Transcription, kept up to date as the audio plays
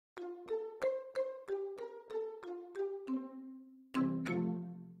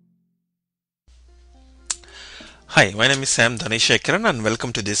Hi, my name is Sam Dhaneshekaran and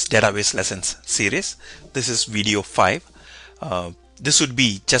welcome to this database lessons series. This is video 5. This would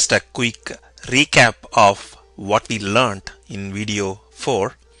be just a quick recap of what we learned in video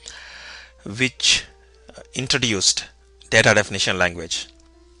 4, which introduced data definition language.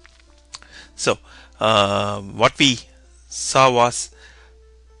 So what we saw was,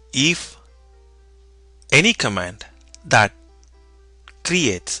 if any command that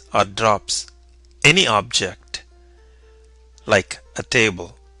creates or drops any object like a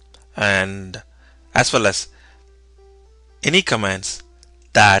table, and as well as any commands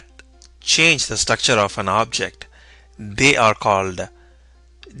that change the structure of an object, they are called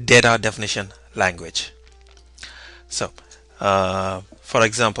data definition language. So for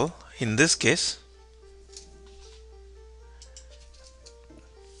example, in this case,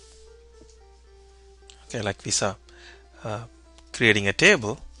 like we saw, creating a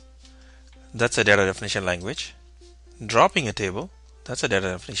table, that's a data definition language. Dropping a table, that's a data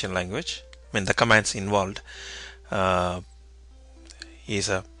definition language. I mean, the commands involved is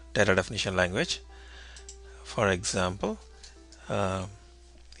a data definition language. For example,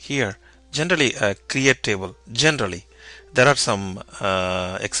 here, generally create table, generally there are some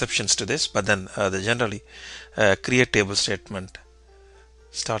exceptions to this, but then the generally create table statement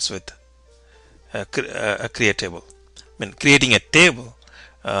starts with a create table. I mean, creating a table,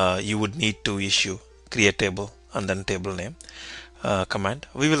 you would need to issue create table and then table name command.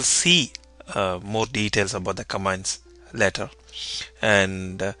 We will see more details about the commands later.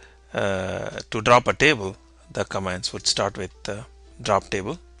 And to drop a table, the commands would start with drop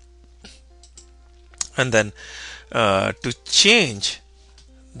table, and then to change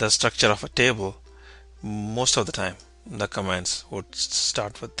the structure of a table, most of the time the commands would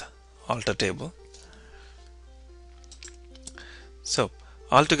start with alter table. So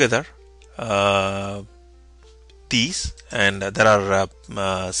altogether, these, and there are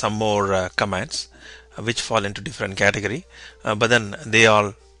some more commands which fall into different category, but then they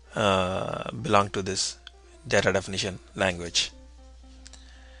all belong to this data definition language.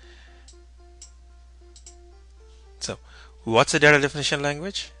 So what's a data definition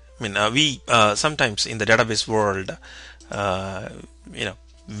language? I mean, we sometimes in the database world,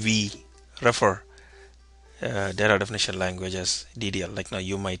 we refer data definition language as DDL. Like now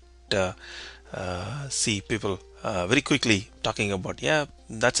you might see people very quickly talking about, yeah,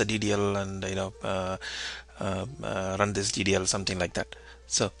 that's a DDL, and run this DDL, something like that.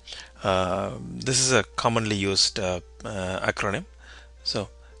 So this is a commonly used acronym. So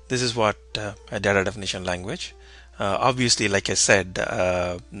this is what a data definition language. Obviously, like I said,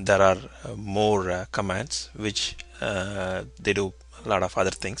 there are more commands which they do a lot of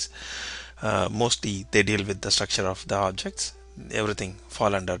other things. Mostly they deal with the structure of the objects. Everything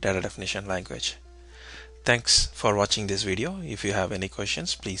fall under data definition language. Thanks for watching this video. If you have any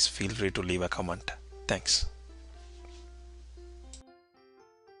questions, please feel free to leave a comment. Thanks.